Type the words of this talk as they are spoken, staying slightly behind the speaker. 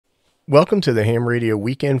Welcome to the Ham Radio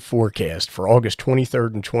Weekend Forecast for August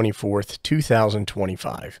 23rd and 24th,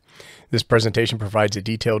 2025. This presentation provides a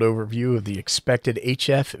detailed overview of the expected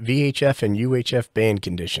HF, VHF, and UHF band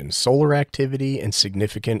conditions, solar activity, and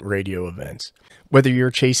significant radio events. Whether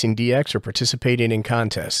you're chasing DX or participating in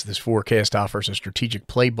contests, this forecast offers a strategic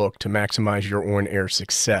playbook to maximize your on-air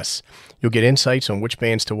success. You'll get insights on which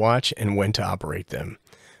bands to watch and when to operate them.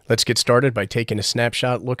 Let's get started by taking a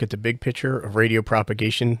snapshot look at the big picture of radio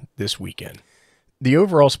propagation this weekend. The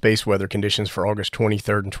overall space weather conditions for August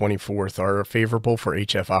 23rd and 24th are favorable for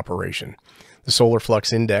HF operation. The solar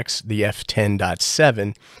flux index, the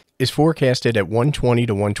F10.7, is forecasted at 120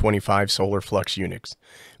 to 125 solar flux units,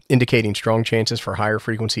 indicating strong chances for higher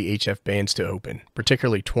frequency HF bands to open,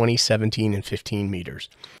 particularly 20, 17, and 15 meters.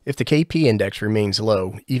 If the KP index remains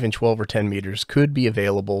low, even 12 or 10 meters could be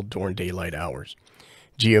available during daylight hours.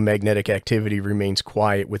 Geomagnetic activity remains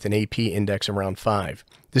quiet with an AP index around 5.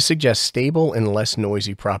 This suggests stable and less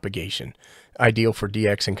noisy propagation, ideal for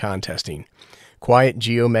DX and contesting. Quiet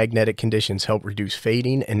geomagnetic conditions help reduce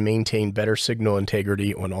fading and maintain better signal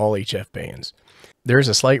integrity on all HF bands. There is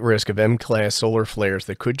a slight risk of M-class solar flares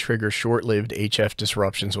that could trigger short-lived HF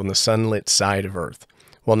disruptions on the sunlit side of Earth.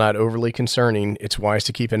 While not overly concerning, it's wise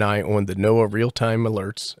to keep an eye on the NOAA real-time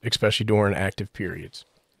alerts, especially during active periods.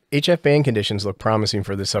 HF band conditions look promising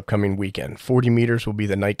for this upcoming weekend. 40 meters will be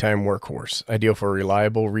the nighttime workhorse, ideal for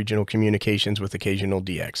reliable regional communications with occasional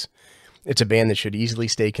DX. It's a band that should easily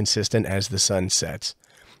stay consistent as the sun sets.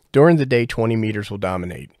 During the day, 20 meters will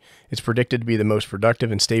dominate. It's predicted to be the most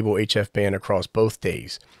productive and stable HF band across both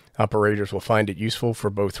days. Operators will find it useful for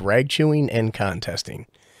both rag chewing and contesting.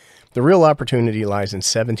 The real opportunity lies in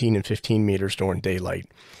 17 and 15 meters during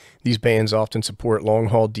daylight. These bands often support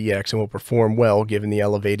long-haul DX and will perform well given the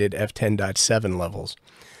elevated F10.7 levels.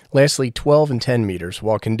 Lastly, 12 and 10 meters,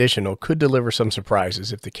 while conditional, could deliver some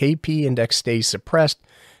surprises. If the KP index stays suppressed,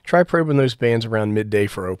 try probing those bands around midday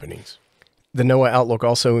for openings. The NOAA outlook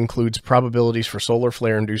also includes probabilities for solar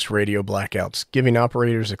flare-induced radio blackouts, giving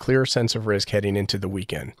operators a clearer sense of risk heading into the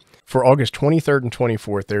weekend. For August 23rd and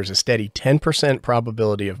 24th, there's a steady 10%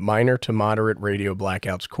 probability of minor to moderate radio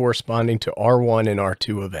blackouts corresponding to R1 and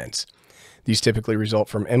R2 events. These typically result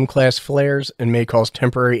from M-class flares and may cause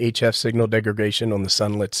temporary HF signal degradation on the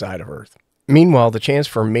sunlit side of Earth. Meanwhile, the chance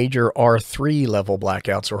for major R3 level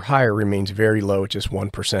blackouts or higher remains very low at just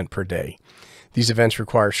 1% per day. These events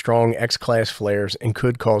require strong X-class flares and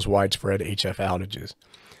could cause widespread HF outages.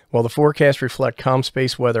 While the forecasts reflect calm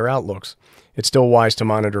space weather outlooks, it's still wise to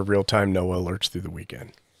monitor real-time NOAA alerts through the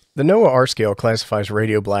weekend. The NOAA R-scale classifies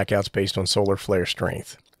radio blackouts based on solar flare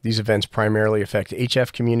strength. These events primarily affect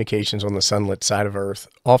HF communications on the sunlit side of Earth,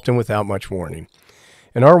 often without much warning.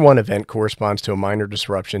 An R1 event corresponds to a minor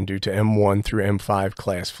disruption due to M1 through M5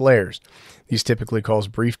 class flares. These typically cause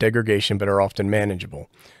brief degradation but are often manageable.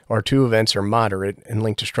 R2 events are moderate and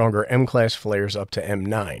linked to stronger M-class flares up to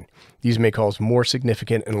M9. These may cause more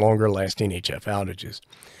significant and longer-lasting HF outages.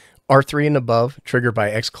 R3 and above, triggered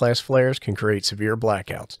by X-class flares, can create severe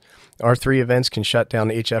blackouts. R3 events can shut down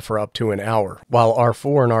HF for up to an hour, while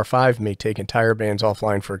R4 and R5 may take entire bands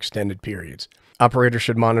offline for extended periods. Operators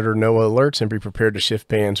should monitor NOAA alerts and be prepared to shift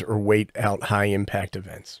bands or wait out high-impact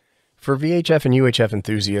events. For VHF and UHF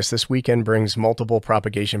enthusiasts, this weekend brings multiple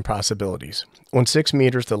propagation possibilities. On 6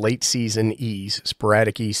 meters, the late season ease,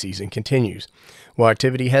 sporadic E season, continues. While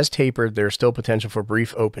activity has tapered, there is still potential for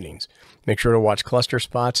brief openings. Make sure to watch cluster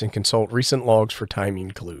spots and consult recent logs for timing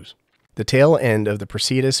clues. The tail end of the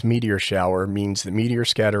Perseus meteor shower means the meteor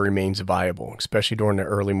scatter remains viable, especially during the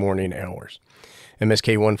early morning hours.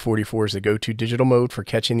 MSK144 is the go-to digital mode for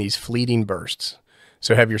catching these fleeting bursts,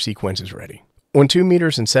 so have your sequences ready. On 2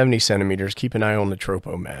 meters and 70 centimeters, keep an eye on the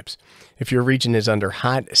tropo maps. If your region is under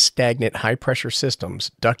hot, stagnant, high-pressure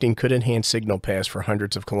systems, ducting could enhance signal paths for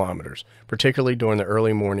hundreds of kilometers, particularly during the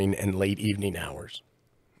early morning and late evening hours.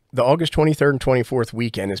 The August 23rd and 24th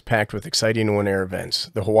weekend is packed with exciting on-air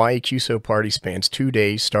events. The Hawaii QSO party spans 2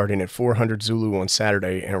 days, starting at 400 Zulu on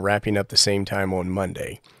Saturday and wrapping up the same time on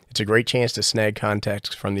Monday. It's a great chance to snag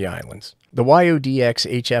contacts from the islands. The YODX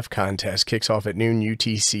HF contest kicks off at noon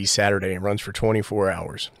UTC Saturday and runs for 24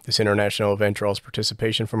 hours. This international event draws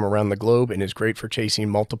participation from around the globe and is great for chasing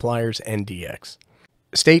multipliers and DX.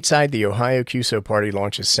 Stateside, the Ohio QSO party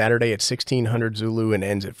launches Saturday at 1600 Zulu and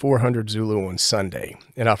ends at 400 Zulu on Sunday.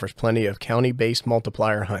 It offers plenty of county-based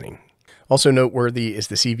multiplier hunting. Also noteworthy is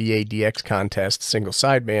the CVA DX contest single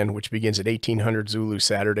sideband, which begins at 1800 Zulu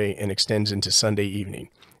Saturday and extends into Sunday evening.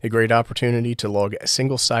 A great opportunity to log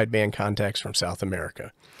single sideband contacts from South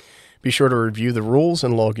America. Be sure to review the rules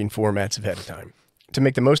and logging formats ahead of time. To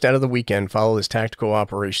make the most out of the weekend, follow this tactical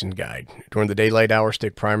operations guide. During the daylight hours,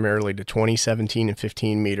 stick primarily to 20, 17, and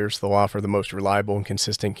 15 meters. They'll offer the most reliable and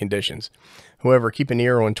consistent conditions. However, keep an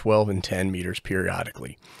ear on 12 and 10 meters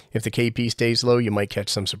periodically. If the KP stays low, you might catch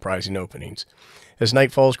some surprising openings. As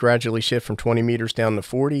night falls, gradually shift from 20 meters down to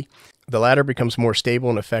 40. The latter becomes more stable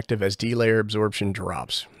and effective as D-layer absorption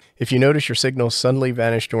drops. If you notice your signals suddenly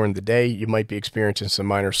vanish during the day, you might be experiencing some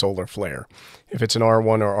minor solar flare. If it's an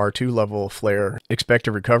R1 or R2 level of flare, expect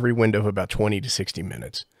a recovery window of about 20 to 60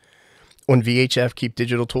 minutes. On VHF, keep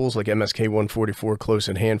digital tools like MSK144 close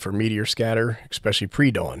at hand for meteor scatter, especially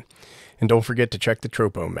pre-dawn. And don't forget to check the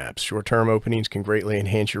tropo maps. Short-term openings can greatly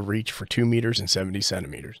enhance your reach for 2 meters and 70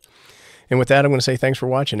 centimeters. And with that, I'm going to say thanks for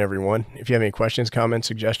watching, everyone. If you have any questions, comments,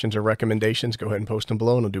 suggestions, or recommendations, go ahead and post them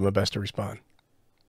below, and I'll do my best to respond.